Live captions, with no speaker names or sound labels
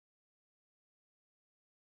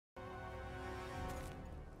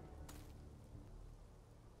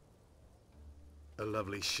A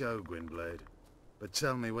lovely show, Gwynblade. But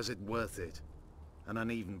tell me, was it worth it? An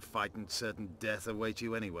uneven fight and certain death await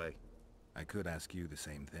you anyway. I could ask you the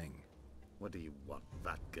same thing. What do you want,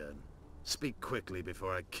 Vatgern? Speak quickly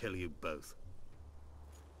before I kill you both.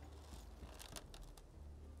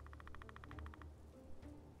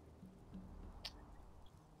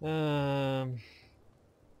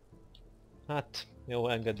 Hát, jó,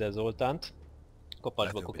 engedd el Zoltánt.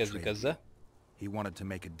 Kapásba, akkor kezdjük ezzel. He wanted to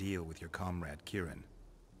make a deal with your comrade, Kiran.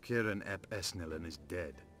 Kiran ep Esnilin is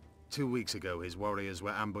dead. 2 weeks ago his warriors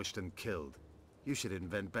were ambushed and killed. You should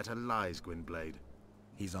invent better lies, Gwynblade.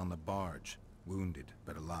 He's on the barge, wounded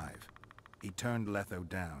but alive. He turned Letho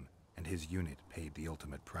down, and his unit paid the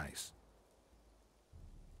ultimate price.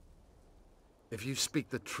 If you speak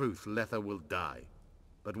the truth, Letho will die.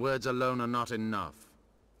 But words alone are not enough.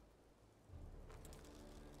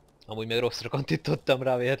 Amúgy meg rosszra kantítottam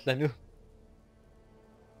rá véletlenül.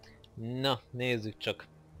 Na, nézzük csak.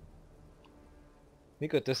 Mi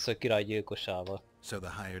köt össze a király gyilkosával? So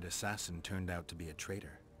the hired assassin turned out to be a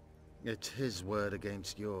traitor. It's his word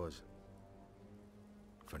against yours.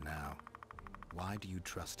 For now. Why do you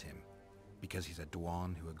trust him? Because he's a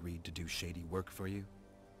Dwan who agreed to do shady work for you?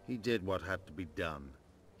 He did what had to be done.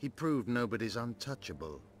 He proved nobody's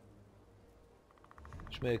untouchable.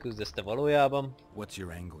 És miért küzdözte valójában? What's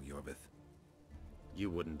your angle, Yorvith?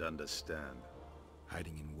 You wouldn't understand.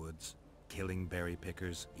 Hiding in woods, killing berry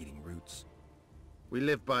pickers, eating roots. We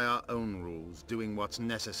live by our own rules, doing what's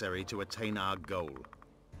necessary to attain our goal.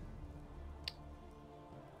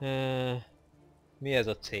 Mi ez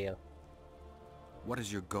a cél? What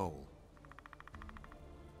is your goal?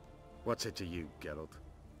 What's it to you, Geralt?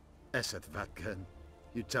 Eseth Vatgern.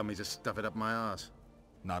 You tell me to stuff it up my arse.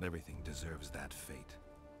 Not everything deserves that fate.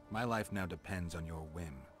 My life now depends on your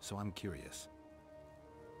whim, so I'm curious.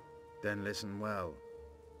 Then listen well.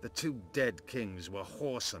 The 2 dead kings were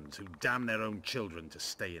whoresomes who damned their own children to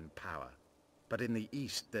stay in power. But in the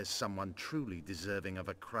east there's someone truly deserving of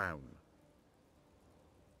a crown.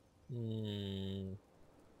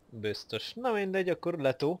 Biztos. Na mindegy, akkor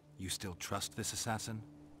Leto. You still trust this assassin?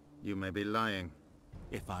 You may be lying.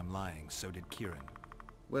 If I'm lying, so did Kiran.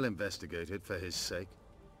 We'll investigate it for his sake.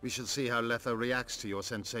 We shall see how Letho reacts to your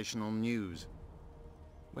sensational news.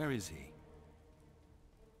 Where is he?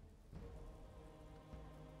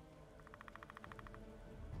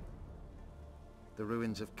 The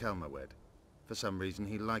ruins of Kelmawed. For some reason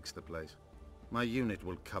he likes the place. My unit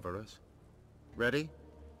will cover us. Ready?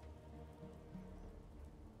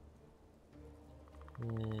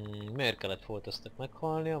 Miért kellett Foltesznek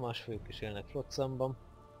meghalnia? Másfők is élnek Flotsамban.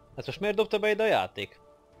 Hát most miért dobta be ide a játék?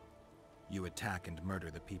 You attack and murder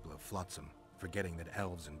the people of Flotsam, forgetting that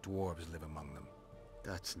elves and dwarves live among them.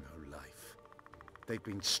 That's no life. They've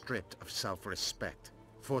been stripped of self-respect,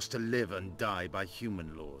 forced to live and die by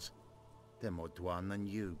human laws. They're more Dwan than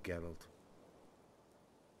you, Geralt.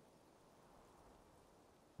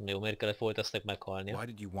 Jó, miért kellett Foltesznek meghalnia? Why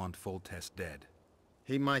did you want Foltest dead?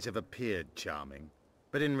 He might have appeared charming,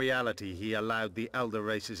 but in reality he allowed the elder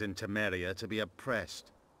races in Temeria to be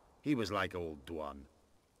oppressed. He was like old Dwan,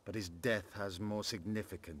 but his death has more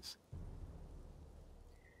significance.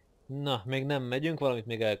 Na, még nem megyünk, valamit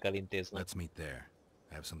még el kell intézni. Let's meet there.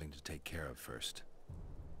 I have something to take care of first.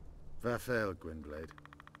 Vafael, Gwynblade.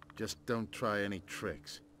 Just don't try any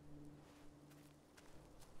tricks.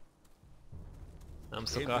 Nem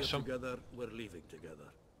szokásom. Together, we're leaving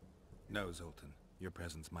together. No, Zoltan. Your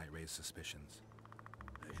presence might raise suspicions.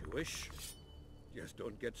 As you wish. Just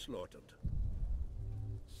don't get slaughtered.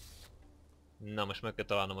 Na, most meg kell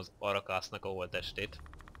találnom az Arakásznak a holttestét.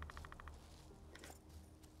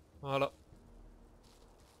 Hála.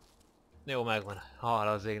 Jó, megvan.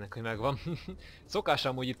 Hála az égnek, hogy megvan. Szokás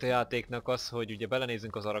amúgy itt a játéknak az, hogy ugye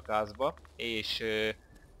belenézünk az Arakászba, és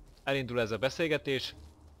elindul ez a beszélgetés,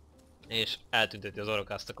 és eltünteti az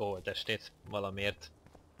Arakásznak a holttestét valamiért.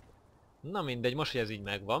 Na mindegy, most, hogy ez így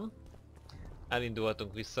megvan,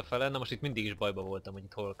 elindulhatunk visszafele. Na most itt mindig is bajba voltam, hogy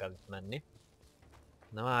itt hol kell itt menni.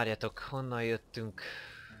 Na várjatok, honnan jöttünk?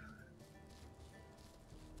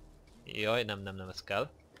 Jaj, nem, ez kell.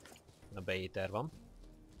 A beéter van.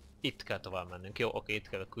 Itt kell tovább mennünk. Jó, oké, itt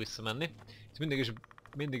kell visszamenni. Ez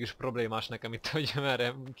mindig is problémás nekem itt, hogy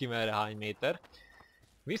merre hány méter.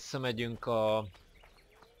 Visszamegyünk a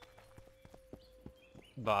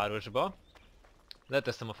városba.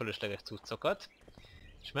 Leteszem a fölösleges cuccokat.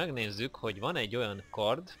 És megnézzük, hogy van egy olyan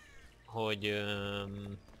kard, hogy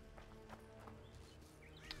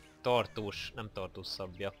nem tartós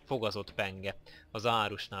szabja, fogazott penge az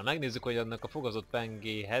árusnál. Megnézzük, hogy annak a fogazott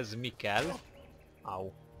pengéhez mi kell.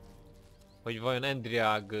 Au. Hogy vajon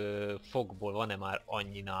Endriág fogból van-e már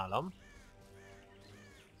annyi nálam.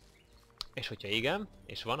 És hogyha igen,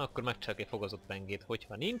 és van, akkor megcsinálok egy fogazott pengét.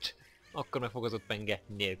 Hogyha nincs, akkor meg fogazott penge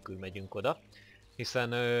nélkül megyünk oda. Hiszen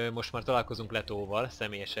most már találkozunk Letóval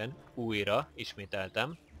személyesen, újra,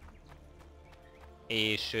 ismételtem.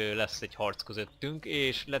 És lesz egy harc közöttünk,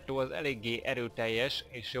 és Leto az eléggé erőteljes,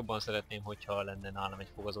 és jobban szeretném, hogyha lenne nálam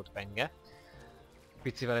egy fogazott penge.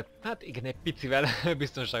 Picivel, hát igen, egy picivel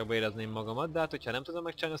biztonságban érezném magamat, de hát hogyha nem tudom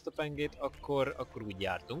megcsinálni ezt a pengét, akkor úgy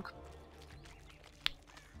jártunk.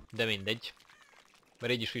 De mindegy.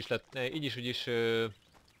 Mert így is úgyis,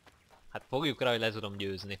 hát fogjuk rá, hogy le tudom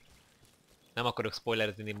győzni. Nem akarok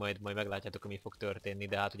spoilerezni, majd meglátjátok, hogy mi fog történni,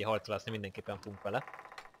 de hát ugye harcolászni mindenképpen fogunk vele.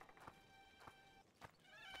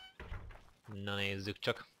 Na nézzük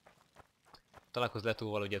csak. Találkozz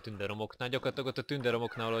Letóval ugye a tünderomoknál, gyakorlatilag ott a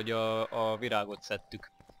tünderomoknál, hogy a virágot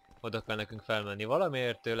szedtük. Oda kell nekünk felmenni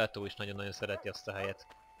valamiért, Letó is nagyon-nagyon szereti azt a helyet.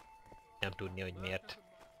 Nem tudni, hogy miért.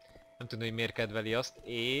 Nem tudni, hogy miért kedveli azt,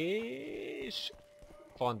 és...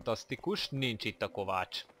 fantasztikus, nincs itt a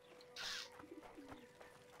kovács.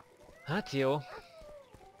 Hát jó.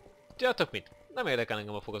 Tudjátok mit? Nem érdekel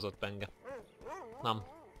engem a fogazott penge.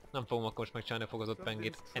 Nem fogom akkor most megcsinálni a fogazott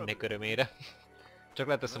pengét ennek örömére. Csak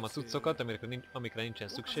leteszem a cuccokat, amikre nincsen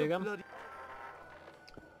szükségem.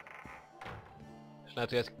 És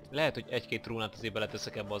lehet, hogy egy-két rúnát azért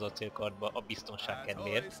beleteszek ebbe az acélkardba a biztonság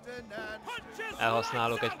kedvéért.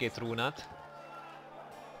 Elhasználok egy-két rúnát.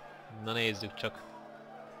 Na nézzük csak.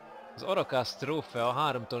 Az Arakász trófea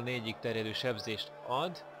 3-tól 4-ig terjedő sebzést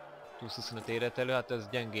ad. Plusz 25 éretelő, hát ez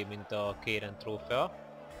gyengébb, mint a Kéren trófea.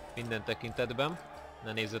 Minden tekintetben.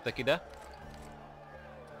 Ne nézzetek ide.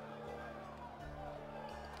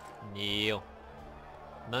 Jó.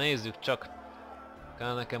 Na nézzük csak.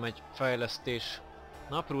 Kell nekem egy fejlesztés.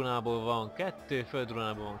 Naprúnából van 2,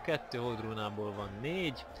 földrúnából van 2, holdrúnából van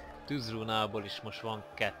 4, tűzrúnából is most van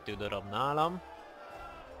 2 darab nálam.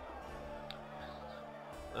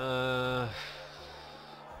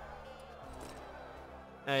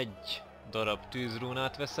 Egy darab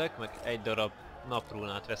tűzrúnát veszek, meg egy darab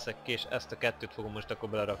naprúnát veszek ki, és ezt a 2-t fogom most akkor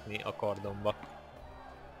belerakni a kardomba.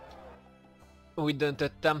 Úgy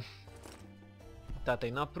döntöttem. Tehát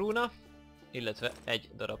egy naprúna, illetve egy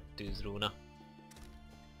darab tűzrúna.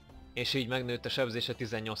 És így megnőtt a sebzése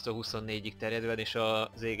 18-tól 24-ig terjedően, és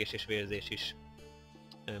az égés és vérzés is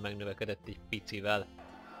megnövekedett egy picivel.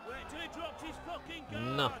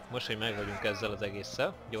 Na, most, hogy meg vagyunk ezzel az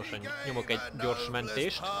egésszel, gyorsan nyomok egy gyors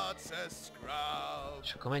mentést.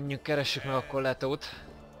 És akkor menjünk, keressük meg akkor Letót.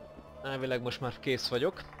 Elvileg most már kész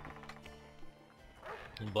vagyok.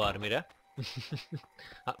 Bármire.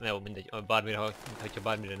 Hát jó, mindegy, bármire, ha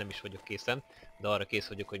bármire nem is vagyok készen, de arra kész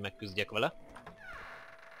vagyok, hogy megküzdjek vele.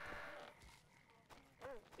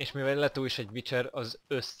 És mivel Leto is egy Witcher, az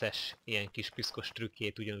összes ilyen kis piszkos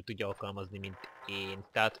trükkjét ugyanúgy tudja alkalmazni, mint én.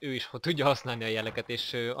 Tehát ő is tudja használni a jeleket,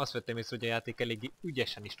 és azt vettem észre, hogy a játék eléggé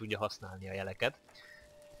ügyesen is tudja használni a jeleket.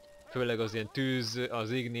 Főleg az ilyen tűz,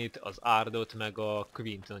 az ignit, az árdot, meg a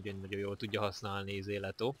quint nagyon-nagyon jól tudja használni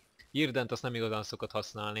Leto. Jirdent azt nem igazán szokott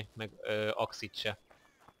használni, meg Axit se.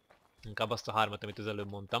 Inkább azt a 3-at, amit az előbb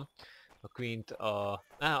mondtam. A quint,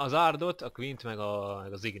 az árdot, a quint, meg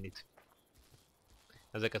az ignit.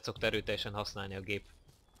 Ezeket szokta erőteljesen használni a gép,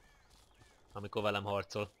 amikor velem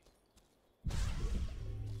harcol.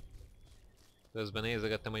 Közben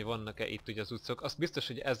nézegettem, hogy vannak-e itt ugye az utcok. Azt biztos,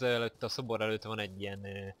 hogy ezzel előtt, a szobor előtt van egy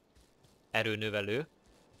ilyen erőnövelő.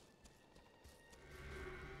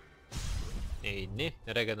 Így,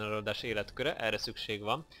 regenerálódás életköre, erre szükség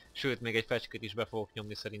van. Sőt, még egy fecskét is be fogok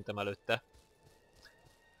nyomni szerintem előtte.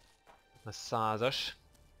 Ez 100-as.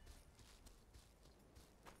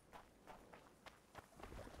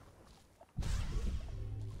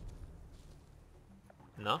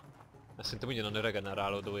 Na, ez szerintem ugyanolyan a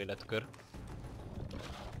regenerálódó életkör.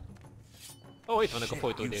 Ó, itt vannak a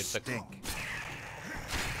folytódércek.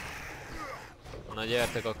 Na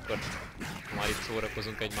gyertek akkor, már itt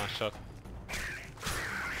szórakozunk egymással.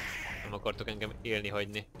 Nem akartok engem élni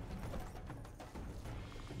hagyni.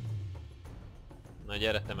 Na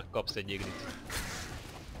gyere, te meg kapsz egy igrit.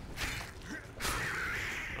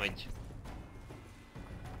 Adj.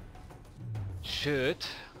 Sőt,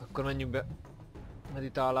 akkor menjünk be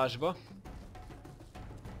meditálásba.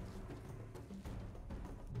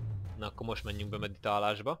 Na akkor most menjünk be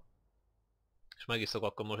meditálásba. És megiszok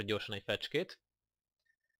akkor most gyorsan egy fecskét.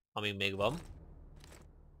 Amíg még van.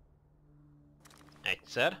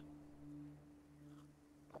 Egyszer.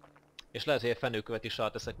 És lehet, hogy egy fenőkövet is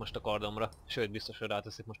ráteszek most a kardomra. Sőt, biztos, hogy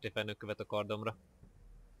ráteszek most egy fenőkövet a kardomra.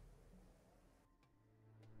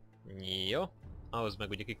 Jó. Ahhoz meg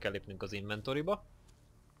ugye ki kell lépnünk az inventoryba.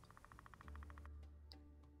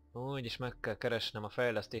 Úgy is meg kell keresnem a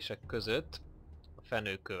fejlesztések között a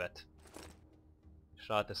fenőkövet. És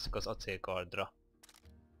rátesszük az acélkardra.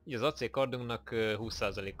 Így az acélkardunknak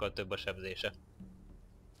 20%-kal több a sebzése.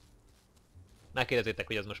 Ne kérdezzétek,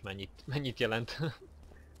 hogy ez most mennyit jelent.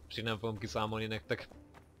 Most én nem fogom kiszámolni nektek.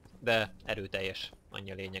 De erőteljes,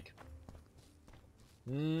 annyi a lényeg.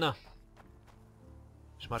 Na.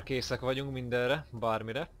 És már készek vagyunk mindenre,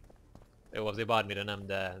 bármire. Jó, azért bármire nem,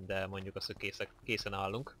 de mondjuk azt, hogy készen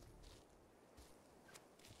állunk.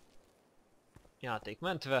 Játék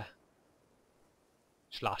mentve.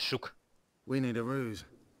 És lássuk. We need a ruse.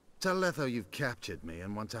 Tell Letho you've captured me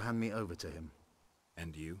and want to hand me over to him.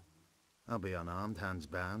 And you? I'll be unarmed, hands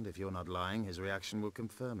bound. If you're not lying, his reaction will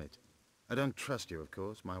confirm it. I don't trust you, of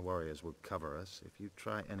course. My warriors will cover us if you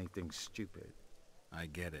try anything stupid. I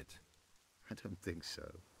get it. I don't think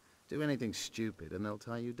so. Do anything stupid and they'll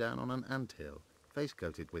tie you down on an anthill,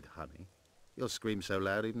 face-coated with honey. You'll scream so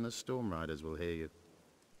loud even the storm riders will hear you.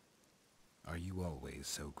 Are you always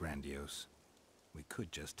so grandiose? We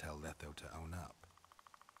could just tell Letho to own up.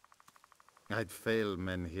 I'd fail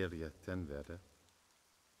men hirja tenvere.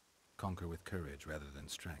 Conquer with courage rather than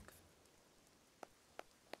strength.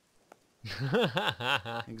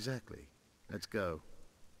 Exactly. Let's go.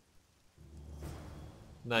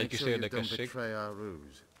 Na, egy Make kis sure you don't érdekesség. betray our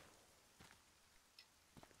ruse.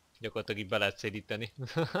 Gyakorlatilag így be lehet szédíteni.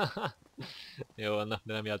 Jó van, na,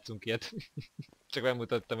 de nem játszunk ilyet. Csak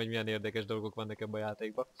bemutattam, hogy milyen érdekes dolgok vannak ebben a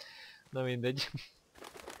játékban. Na mindegy.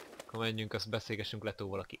 Akkor menjünk, azt beszélgessünk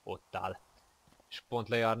Letóval, aki ott áll. És pont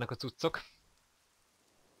lejárnak a cuccok.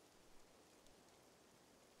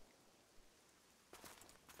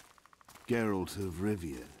 Geralt of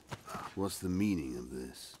Rivia, what's the meaning of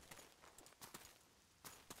this?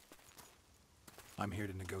 I'm here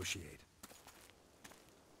to negotiate.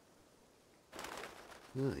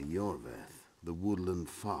 Yorveth, the woodland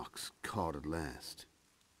fox caught at last.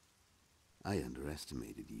 I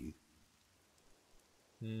underestimated you.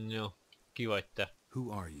 Jó, ki vagy te?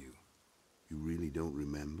 Who are you? You really don't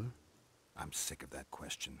remember? I'm sick of that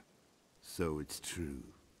question. So it's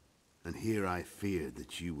true. And here I feared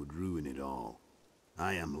that you would ruin it all.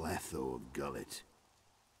 I am Letho of Gullet.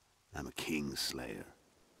 I'm a Kingslayer.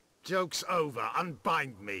 Joke's over.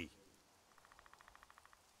 Unbind me.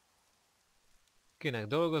 Kinek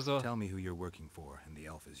dolgozol? Tell me who you're working for, and the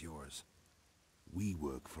elf is yours. We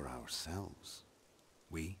work for ourselves.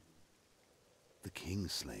 We? The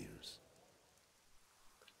Kingslayers.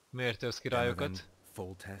 Miért ősz Donovan, királyokat?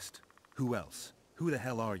 Foltest? Who else? Who the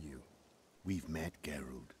hell are you? We've met,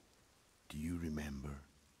 Geralt. Do you remember?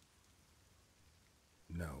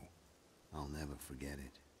 No. I'll never forget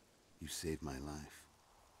it. You saved my life.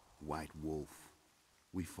 White Wolf.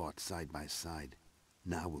 We fought side by side.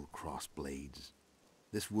 Now we'll cross blades.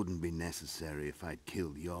 This wouldn't be necessary if I'd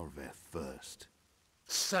killed Yorveth first.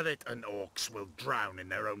 Surrey and orcs will drown in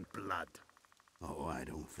their own blood. Oh, I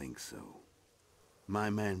don't think so. My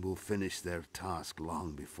men will finish their task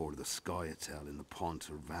long before the Scoia'tael in the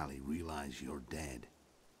Pontar Valley realize you're dead.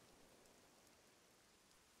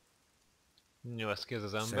 Jó, ez ki ez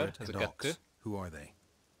az ember? Serret Ez a and kettő. Ox. Who are they?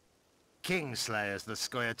 Kingslayers the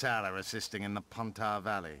Scoia'tael are assisting in the Pontar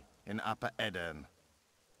Valley, in Upper Edirn.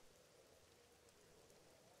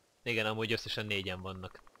 Igen, amúgy összesen 4-en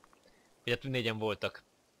vannak. Vagy hát 4-en voltak.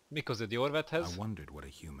 Mi között Yorvethhez? I wondered what a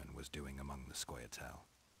human was doing among the Scoia'tael.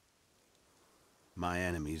 My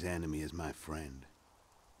enemy's enemy is my friend.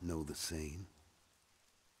 Know the saying?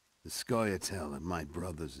 The Scoia'tael are my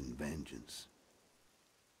brothers in vengeance.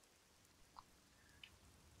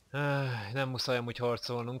 Nem muszáj amúgy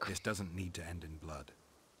harcolnunk. This doesn't need to end in blood.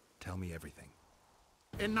 Tell me everything.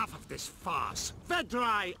 Enough of this farce!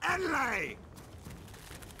 Vedrai, Enlay!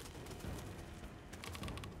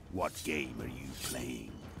 What game are you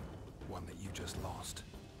playing? One that you just lost.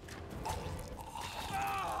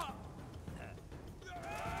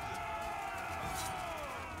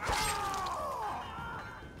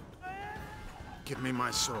 Give me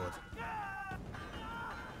my sword.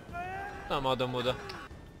 Nem adom oda.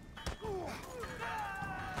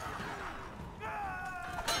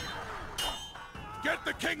 Get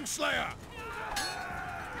the Kingslayer!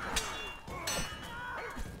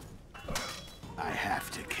 I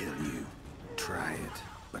have to kill you. Try it,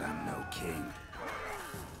 but I'm no king.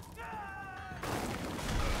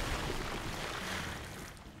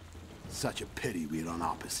 Such a pity we're on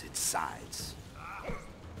opposite sides.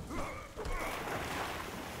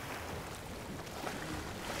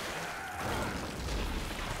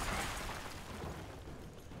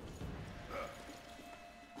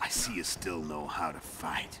 I see you still know how to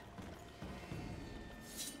fight.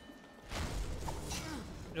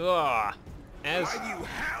 Uah! Ez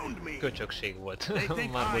köcsökség volt.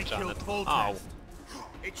 Már bocsánat. Au.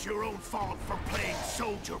 It's your own fault for playing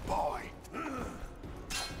soldier boy.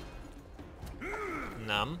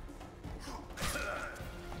 Nem.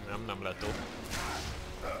 Nem letó.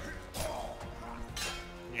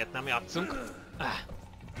 Miért nem játszunk?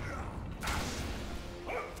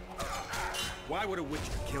 Why would a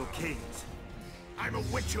witcher kill kings? I'm a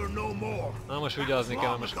witcher no more. Na most vigyázni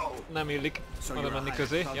kell, most nem illik oda menni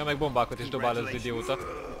közé. Ja, meg bombákat is dobál ez az idióta.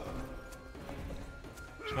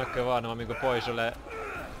 És meg kell várnom, amíg a pajzsa le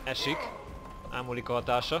esik. Elmúlik a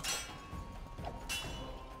hatása.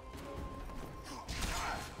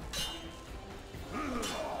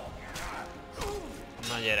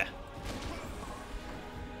 Na gyere!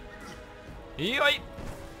 Jaj!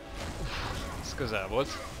 Ez közel volt.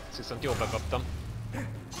 Ezt viszont jól bekaptam.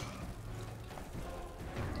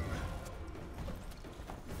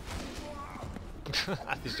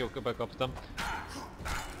 Hát is jól bekaptam.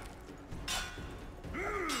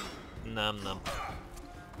 Nem.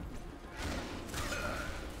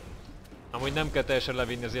 Amúgy nem kell teljesen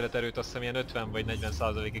levinni az életerőt, azt hiszem ilyen 50 vagy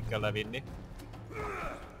 40%-ig kell levinni.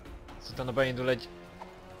 Ezt utána beindul egy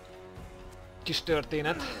kis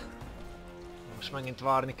történet. Most megint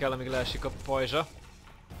várni kell, amíg leesik a pajzsa.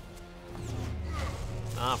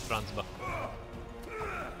 Francba.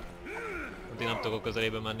 Addig nem tudok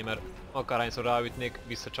közelébe menni, mert akárhányszor ráütnék,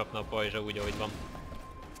 visszacsapna a pajzsa úgy, ahogy van.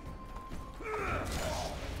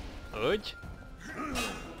 Úgy?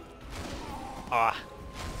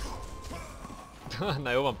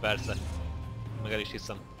 Na jó van, persze. Meg el is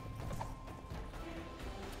hiszem.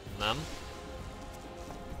 Nem.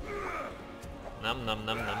 Nem.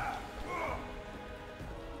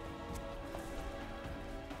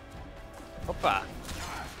 Hoppá!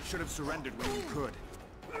 Should have surrendered when you could.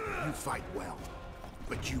 You fight well,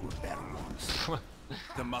 but you were better ones.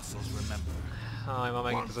 The muscles remember. Ma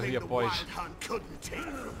megint ez a hülye pajzs.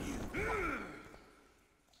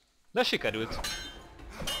 De sikerült.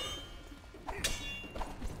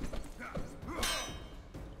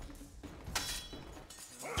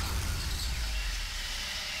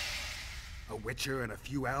 A witcher and a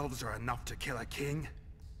few elves are enough to kill a king?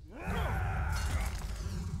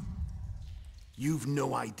 You've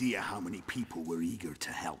no idea how many people were eager to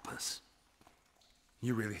help us.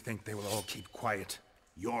 You really think they will all keep quiet?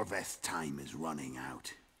 Yorveth's time is running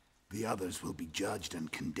out. The others will be judged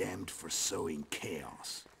and condemned for sowing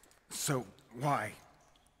chaos. So, why?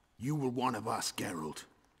 You were one of us, Geralt.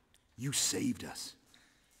 You saved us.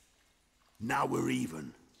 Now we're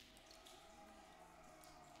even.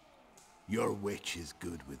 Your witch is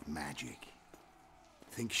good with magic.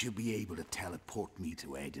 Think she'll be able to teleport me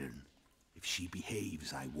to Edirn. If she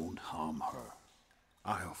behaves, I won't harm her.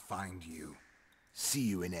 I'll find you. See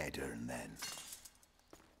you in Edirn, then.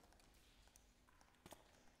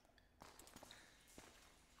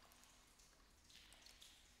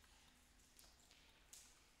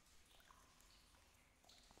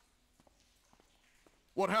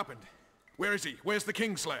 What happened? Where is he? Where's the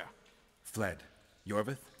Kingslayer? Fled.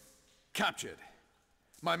 Yorveth? Captured.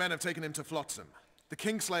 My men have taken him to Flotsam. The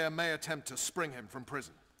Kingslayer may attempt to spring him from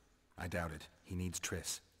prison. I doubt it. He needs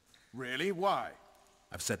Triss. Really? Why?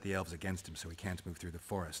 I've set the elves against him so he can't move through the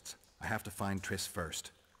forests. I have to find Triss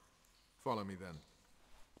first. Follow me then.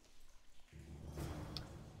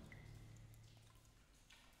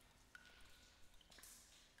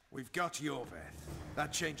 We've got Yorveth.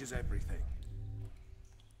 That changes everything.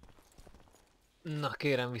 Na,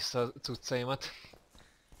 kérem vissza a cuccaimat.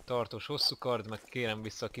 Tartós hosszú kard, meg kérem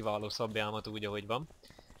vissza a kiváló szabjámat úgy, ahogy van.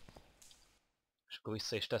 És akkor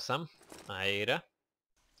vissza is teszem a helyére.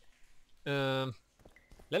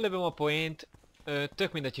 Lelövöm a poént.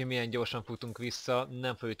 Tök mindegy, hogy milyen gyorsan futunk vissza,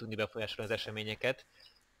 nem fogjuk tudni befolyásolni az eseményeket.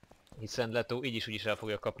 Hiszen Leto így is úgy is el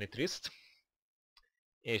fogja kapni Triszt.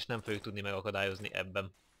 És nem fogjuk tudni megakadályozni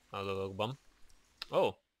ebben a dologban.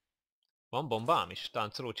 Ó! Van bombám is,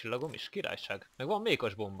 táncoló csillagom is, királyság. Meg van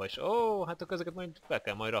mékos bomba is. Ó, hát akkor ezeket majd be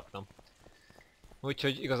kell majd raknom.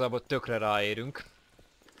 Úgyhogy igazából tökre ráérünk.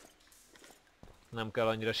 Nem kell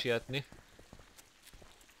annyira sietni.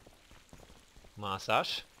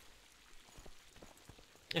 Mászás.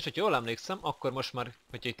 És hogy jól emlékszem, akkor most már,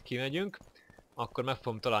 hogyha itt kimegyünk, akkor meg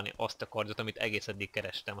fogom találni azt a kardot, amit egész eddig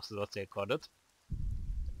kerestem, azt az acélkardot.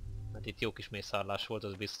 Hát itt jó kis mészárlás volt,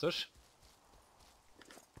 az biztos.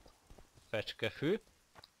 Fecskefű.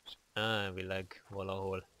 És elvileg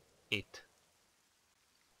valahol itt.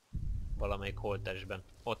 Valamelyik holttestben.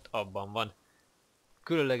 Ott abban van.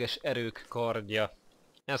 Különleges erők kardja.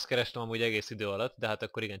 Ezt kerestem amúgy egész idő alatt, de hát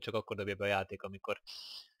akkor igen, csak akkor dobja be a játék,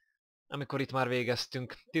 amikor itt már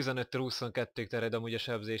végeztünk. 15-től 22-ig terjed amúgy a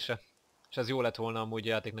sebzése. És ez jó lett volna amúgy a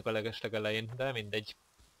játéknak a legeslegelején, de mindegy.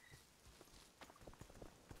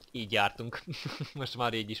 Így jártunk. Most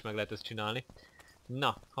már így is meg lehet ezt csinálni.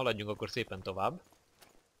 Na, haladjunk akkor szépen tovább.